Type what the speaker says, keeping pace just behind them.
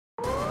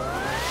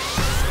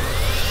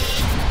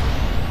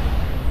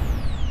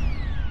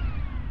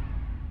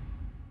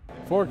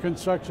Four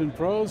construction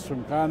pros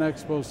from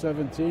ConExpo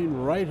 17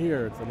 right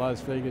here at the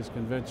Las Vegas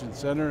Convention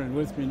Center. And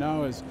with me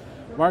now is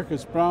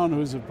Marcus Brown,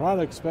 who's a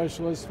product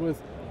specialist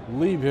with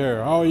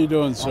Liebherr. How are you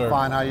doing, sir? I'm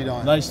fine. How are you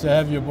doing? Nice to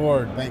have you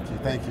aboard. Thank you.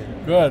 Thank you.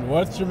 Good.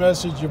 What's your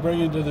message you're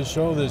bringing to the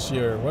show this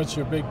year? What's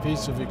your big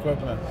piece of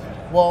equipment?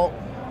 Well,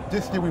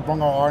 this year we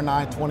brought our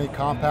R920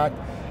 compact.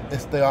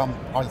 It's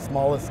our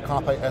smallest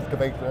compact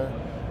excavator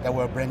that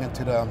we're bringing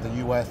to the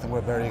U.S., and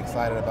we're very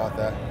excited about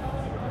that.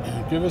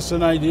 Give us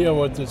an idea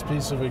what this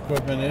piece of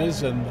equipment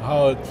is and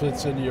how it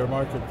fits into your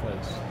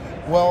marketplace.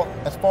 Well,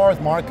 as far as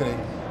marketing,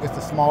 it's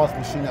the smallest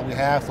machine that we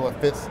have, so it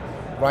fits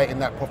right in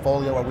that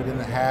portfolio where we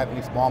didn't have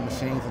any small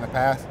machines in the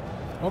past.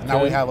 Okay.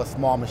 Now we have a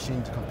small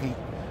machine to compete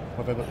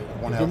with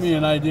everyone else. Give me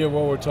an idea of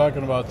what we're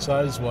talking about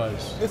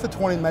size-wise. It's a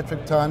 20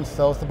 metric ton,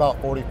 so it's about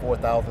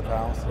 44,000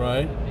 pounds.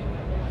 Right.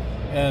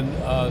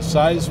 And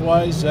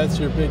size-wise, that's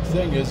your big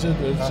thing, is it?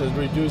 It's a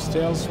reduced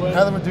tail swing? It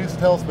has a reduced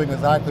tail swing,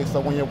 exactly.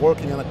 So when you're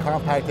working in a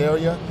compact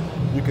area,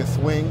 you can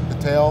swing the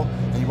tail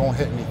and you won't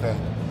hit anything,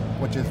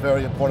 which is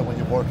very important when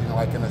you're working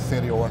like in a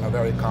city or in a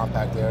very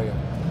compact area.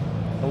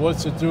 And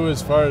what's it do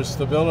as far as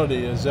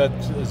stability? Does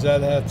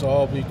that have to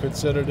all be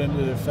considered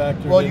into the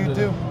factor? Well, you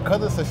do.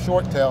 Because it's a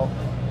short tail,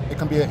 it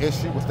can be an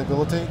issue with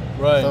stability.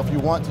 Right. So if you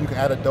want to, you can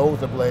add a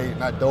dozer blade,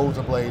 and that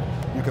dozer blade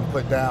you can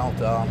put down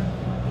to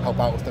help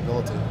out with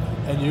stability.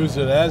 And use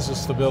it as a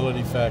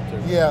stability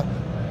factor. Yeah,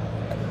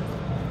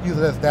 use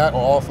it as that or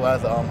also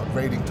as a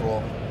grading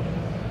tool.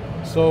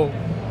 So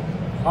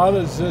how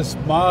does this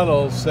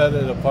model set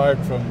it apart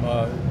from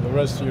the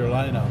rest of your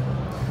lineup?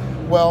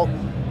 Well,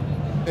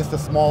 it's the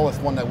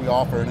smallest one that we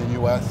offer in the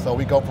U.S., so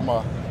we go from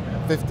a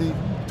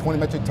 20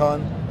 metric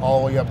ton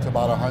all the way up to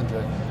about 100.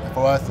 And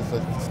for us, it's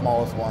the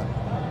smallest one.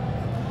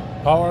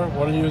 Power?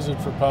 What do you use it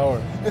for power?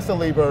 It's a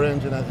Liebherr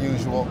engine as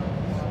usual,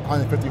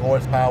 150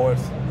 horsepower.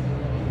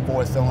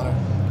 4-cylinder,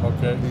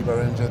 okay.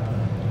 Liebherr engine.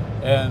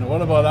 And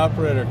what about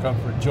operator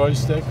comfort?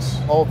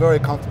 Joysticks? Oh, very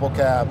comfortable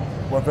cab.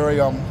 We're very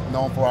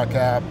known for our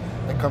cab.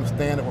 It comes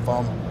standard with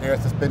air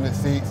suspended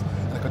seats,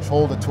 and to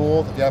control the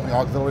tools, if you have any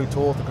auxiliary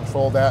tools to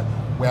control that,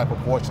 we have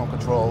proportional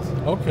controls.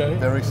 Okay.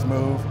 Very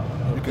smooth.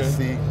 Okay. You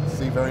can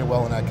see very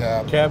well in that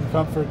cab. Cab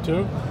comfort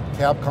too?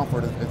 Cab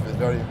comfort is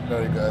very,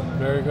 very good.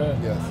 Very good.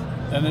 Yes.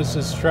 And this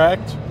is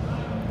tracked?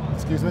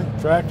 Excuse me?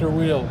 Tracked or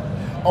wheeled?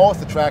 Oh,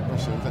 it's a track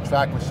machine. It's a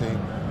track machine.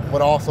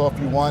 But also, if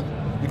you want,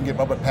 you can get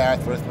rubber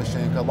pads for this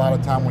machine, because a lot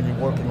of time when you're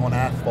working on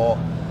asphalt,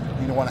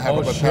 you don't want to have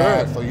rubber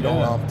pads so you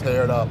don't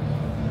tear it up.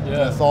 Yeah.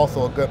 And it's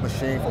also a good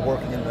machine for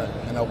working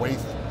in a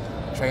waste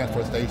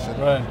transfer station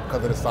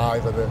because of the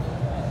size of it.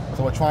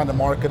 So we're trying to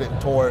market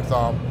it towards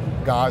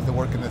guys that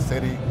work in the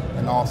city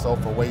and also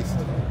for waste.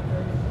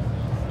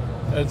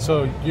 And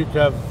so you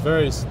have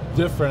various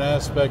different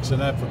aspects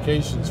and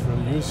applications for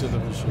the use of the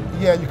machine.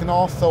 Yeah, you can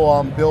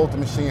also build the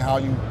machine how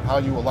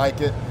you would like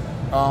it.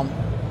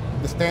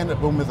 The standard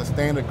boom is a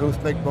standard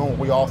gooseneck boom.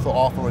 We also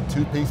offer a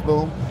two-piece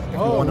boom. If you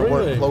want to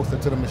work closer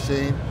to the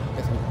machine,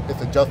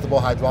 it's adjustable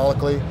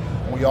hydraulically.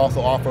 And we also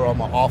offer an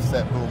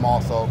offset boom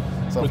also.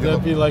 So would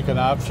that be like an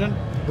option?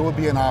 It would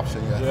be an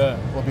option, yes.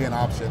 Yeah. It would be an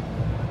option.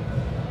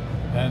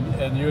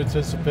 And you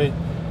anticipate,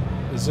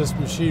 is this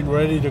machine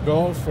ready to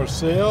go for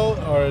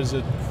sale, or is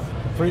it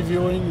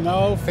previewing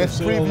now for it's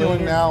sale previewing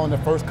later? now, and the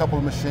first couple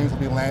of machines will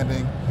be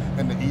landing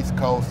in the East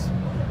Coast,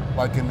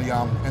 like in the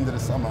end of the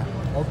summer.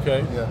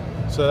 Okay. Yeah.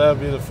 So that'll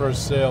be the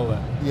first sale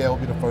then? Yeah, it will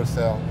be the first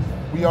sale.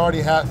 We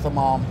already had some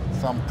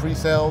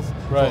pre-sales,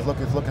 right. So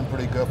it's looking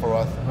pretty good for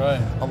us. Right.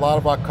 A lot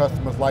of our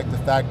customers like the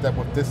fact that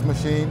with this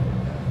machine,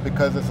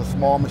 because it's a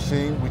small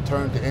machine, we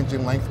turn the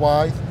engine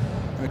lengthwise,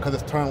 and because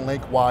it's turned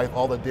lengthwise,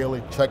 all the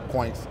daily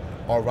checkpoints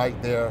are right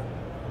there.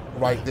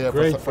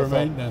 Great for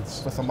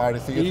maintenance. For somebody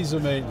to see. Ease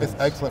of maintenance.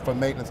 It's excellent for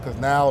maintenance because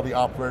now the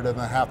operator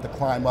doesn't have to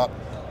climb up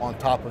on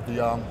top of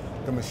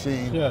the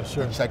machine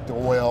to check the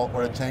oil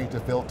or to change the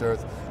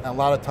filters. And a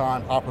lot of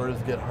times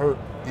operators get hurt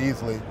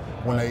easily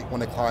when they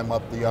climb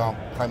up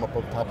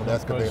on top of the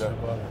excavator.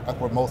 That's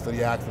where most of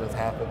the accidents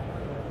happen.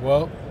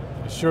 Well,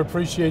 I sure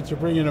appreciate you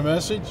bringing a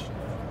message.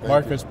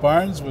 Marcus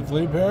Barnes with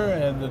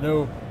Liebherr and the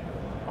new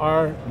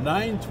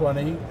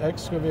R920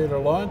 excavator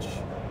launch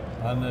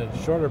on the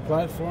shorter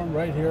platform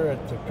right here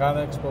at the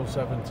ConExpo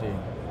 17.